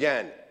over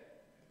again.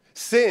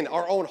 Sin,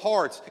 our own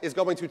hearts, is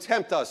going to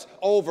tempt us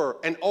over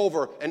and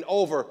over and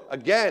over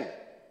again.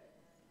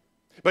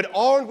 But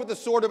armed with the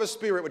sword of the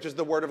Spirit, which is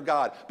the word of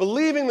God,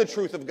 believing the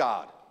truth of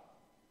God,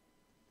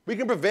 we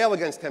can prevail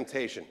against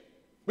temptation.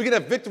 We can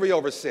have victory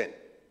over sin.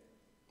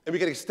 And we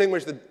can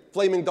extinguish the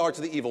flaming darts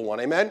of the evil one.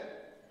 Amen?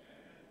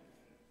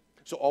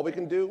 So all we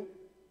can do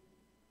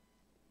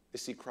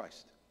is seek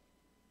Christ.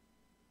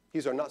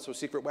 He's our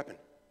not-so-secret weapon.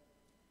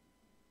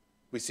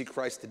 We seek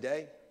Christ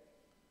today.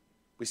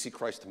 We seek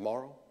Christ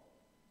tomorrow.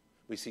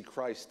 We seek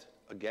Christ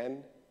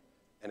again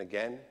and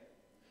again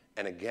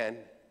and again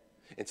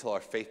until our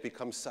faith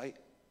becomes sight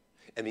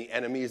and the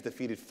enemy is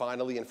defeated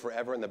finally and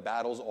forever and the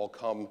battles all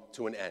come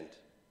to an end.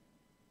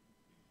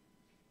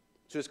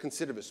 So just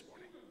consider this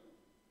morning.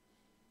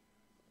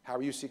 How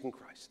are you seeking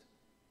Christ?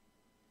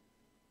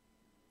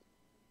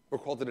 We're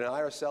called to deny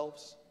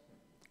ourselves,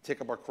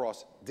 take up our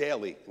cross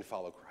daily and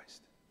follow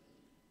Christ.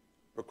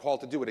 We're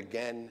called to do it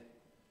again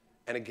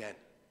and again.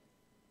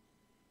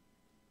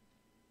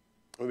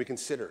 When we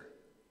consider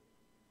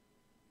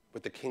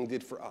what the King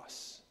did for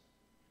us,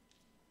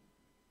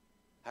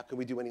 how can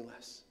we do any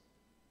less?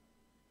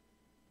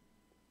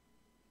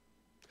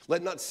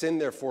 Let not sin,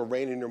 therefore,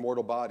 reign in your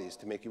mortal bodies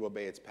to make you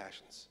obey its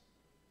passions.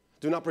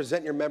 Do not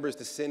present your members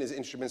to sin as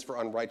instruments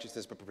for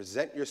unrighteousness, but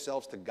present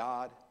yourselves to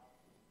God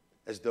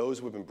as those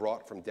who have been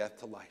brought from death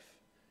to life,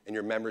 and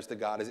your members to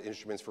God as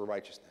instruments for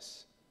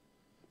righteousness.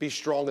 Be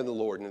strong in the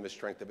Lord and in the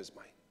strength of his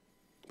might.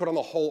 Put on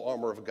the whole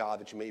armor of God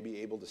that you may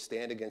be able to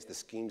stand against the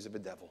schemes of the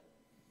devil.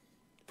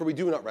 For we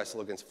do not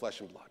wrestle against flesh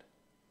and blood,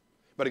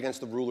 but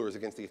against the rulers,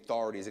 against the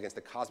authorities, against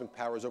the cosmic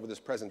powers over this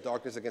present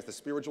darkness, against the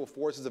spiritual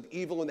forces of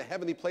evil in the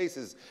heavenly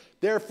places.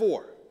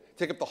 Therefore,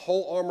 take up the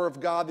whole armor of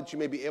God that you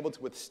may be able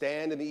to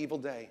withstand in the evil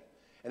day,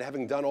 and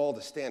having done all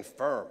to stand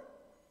firm.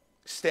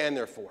 Stand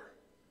therefore,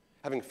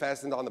 having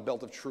fastened on the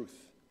belt of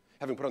truth,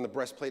 having put on the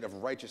breastplate of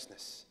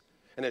righteousness,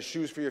 and as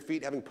shoes for your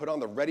feet, having put on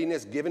the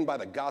readiness given by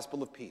the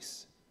gospel of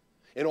peace.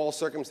 In all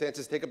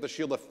circumstances, take up the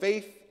shield of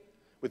faith,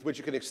 with which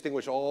you can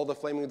extinguish all the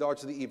flaming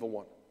darts of the evil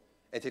one,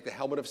 and take the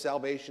helmet of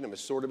salvation and the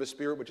sword of his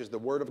Spirit, which is the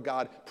word of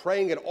God,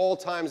 praying at all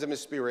times in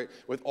his Spirit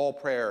with all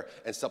prayer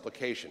and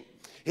supplication.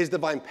 His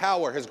divine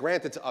power has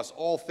granted to us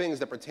all things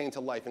that pertain to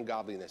life and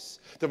godliness,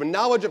 to the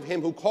knowledge of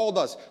him who called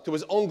us to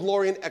his own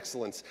glory and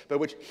excellence, by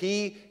which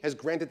he has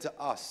granted to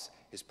us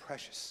his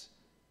precious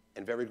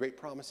and very great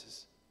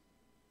promises,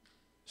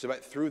 so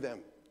that through them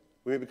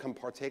we may become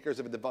partakers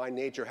of a divine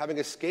nature, having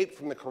escaped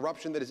from the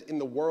corruption that is in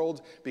the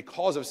world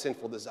because of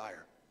sinful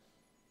desire.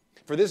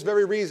 For this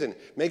very reason,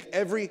 make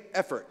every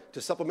effort to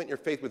supplement your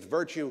faith with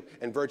virtue,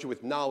 and virtue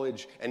with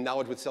knowledge, and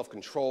knowledge with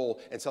self-control,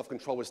 and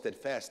self-control with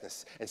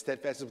steadfastness, and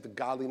steadfastness with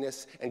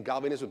godliness, and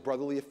godliness with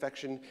brotherly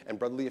affection, and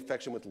brotherly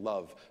affection with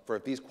love. For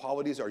if these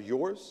qualities are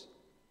yours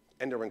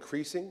and are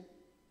increasing,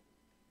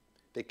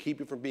 they keep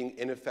you from being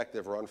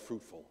ineffective or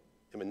unfruitful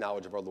in the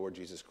knowledge of our Lord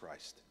Jesus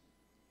Christ.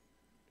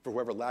 For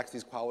whoever lacks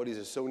these qualities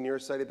is so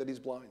nearsighted that he's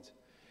blind,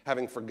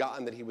 having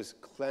forgotten that he was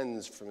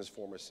cleansed from his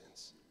former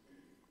sins.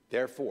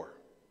 Therefore,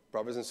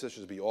 brothers and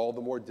sisters, be all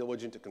the more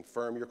diligent to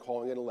confirm your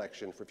calling and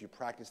election, for if you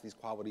practice these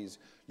qualities,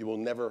 you will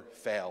never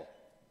fail.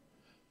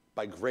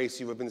 By grace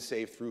you have been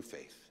saved through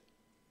faith.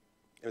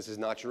 And this is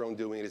not your own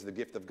doing, it is the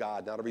gift of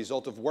God, not a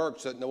result of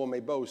works, so that no one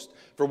may boast.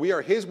 For we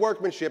are his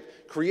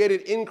workmanship,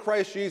 created in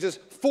Christ Jesus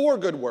for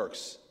good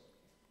works,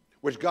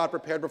 which God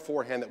prepared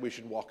beforehand that we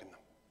should walk in them.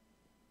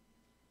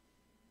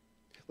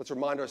 Let's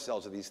remind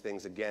ourselves of these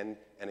things again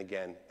and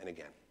again and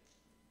again.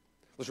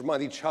 Let's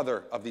remind each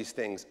other of these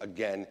things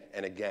again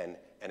and again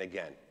and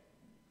again.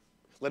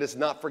 Let us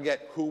not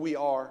forget who we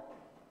are,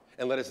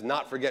 and let us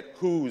not forget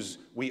whose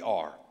we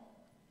are.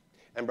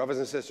 And brothers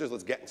and sisters,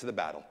 let's get into the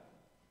battle.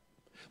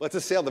 Let's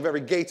assail the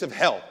very gates of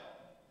hell.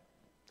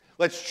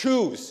 Let's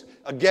choose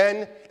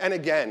again and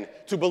again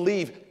to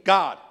believe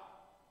God,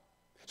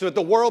 so that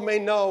the world may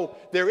know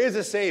there is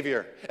a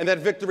Savior and that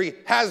victory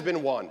has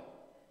been won.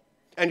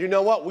 And you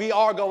know what? We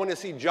are going to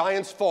see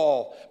giants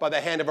fall by the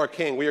hand of our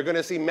King. We are going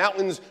to see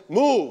mountains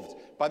moved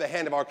by the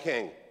hand of our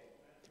King.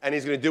 And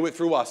he's going to do it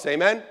through us.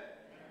 Amen?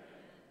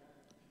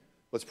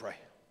 Let's pray.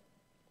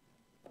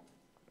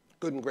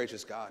 Good and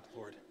gracious God,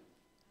 Lord,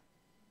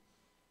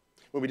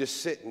 when we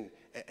just sit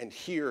and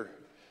hear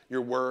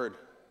your word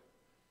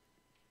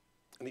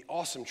and the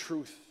awesome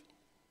truth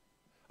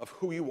of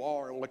who you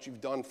are and what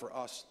you've done for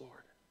us, Lord,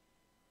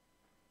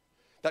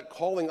 that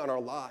calling on our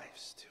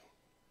lives to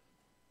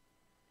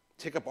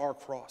take up our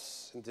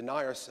cross and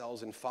deny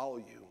ourselves and follow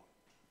you.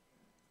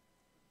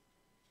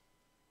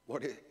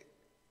 Lord, it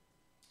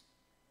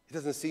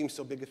doesn't seem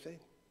so big a thing.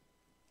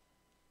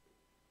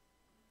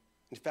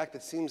 In fact,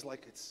 it seems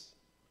like it's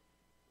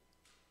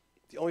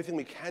the only thing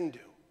we can do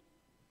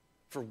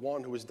for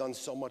one who has done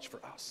so much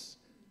for us.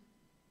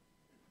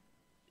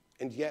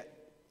 And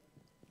yet,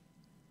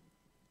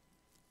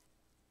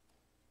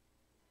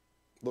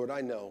 Lord,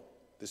 I know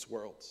this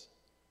world.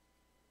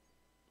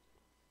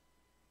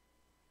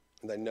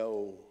 And I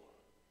know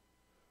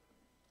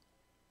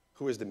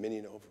who has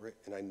dominion over it,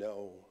 and I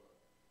know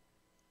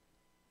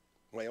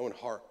my own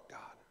heart, God.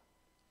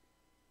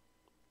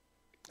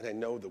 And I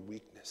know the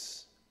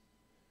weakness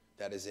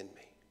that is in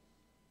me.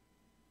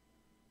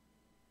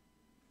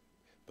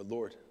 But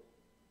Lord,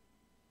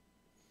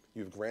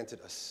 you've granted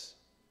us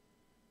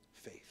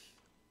faith.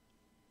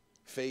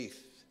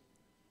 Faith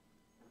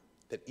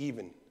that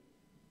even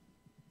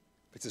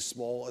if it's as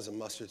small as a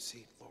mustard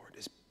seed, Lord,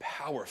 is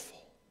powerful.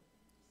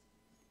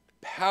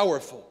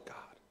 Powerful, God.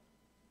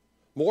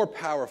 More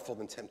powerful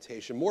than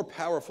temptation, more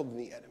powerful than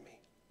the enemy.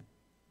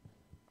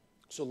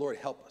 So, Lord,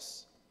 help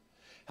us.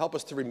 Help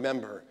us to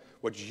remember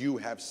what you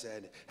have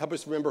said. Help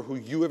us remember who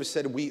you have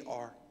said we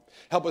are.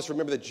 Help us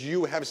remember that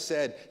you have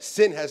said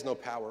sin has no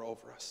power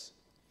over us.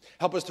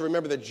 Help us to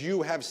remember that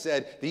you have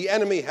said the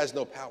enemy has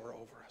no power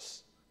over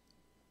us.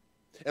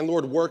 And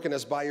Lord, work in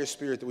us by your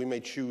Spirit that we may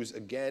choose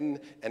again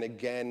and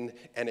again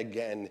and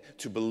again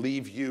to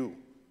believe you,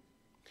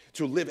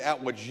 to live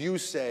out what you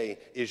say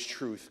is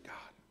truth, God.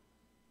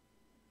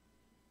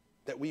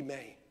 That we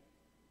may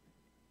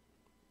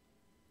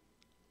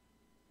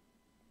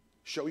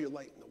show your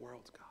light in the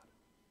world, God.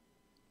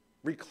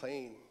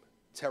 Reclaim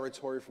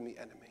territory from the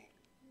enemy.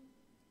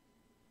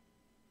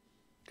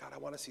 God, I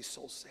want to see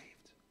souls saved.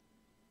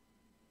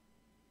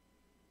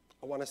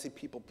 I want to see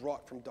people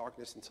brought from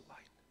darkness into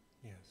light.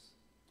 Yes.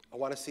 I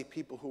want to see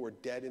people who are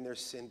dead in their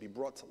sin be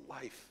brought to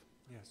life.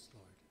 Yes,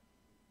 Lord.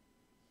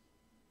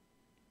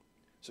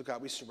 So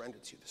God, we surrender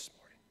to you this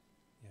morning.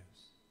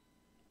 Yes.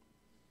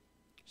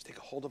 Just take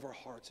a hold of our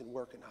hearts and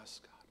work in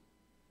us, God,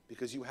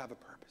 because you have a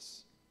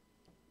purpose.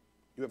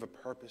 You have a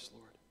purpose,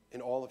 Lord, in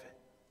all of it.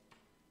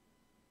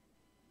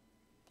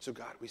 So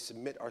God, we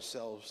submit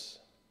ourselves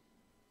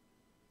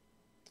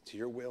to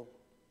your will,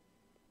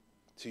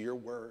 to your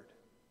word.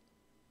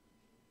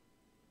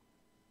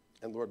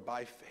 And Lord,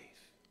 by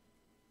faith,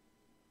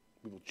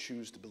 we will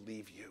choose to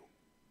believe you.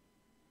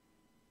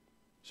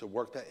 So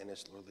work that in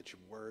us, Lord. Let your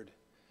word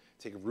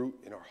take root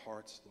in our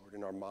hearts, Lord,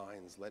 in our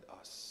minds. Let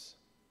us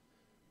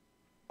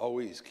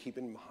always keep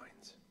in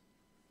mind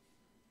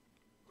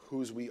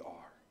whose we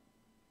are.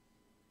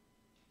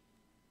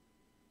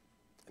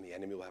 and the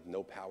enemy will have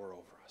no power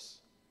over us.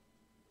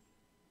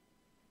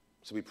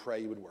 So we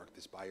pray you would work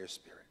this by your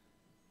Spirit.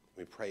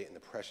 We pray it in the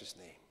precious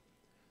name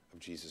of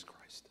Jesus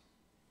Christ.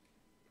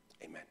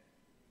 Amen.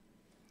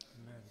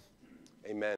 Amen. Amen.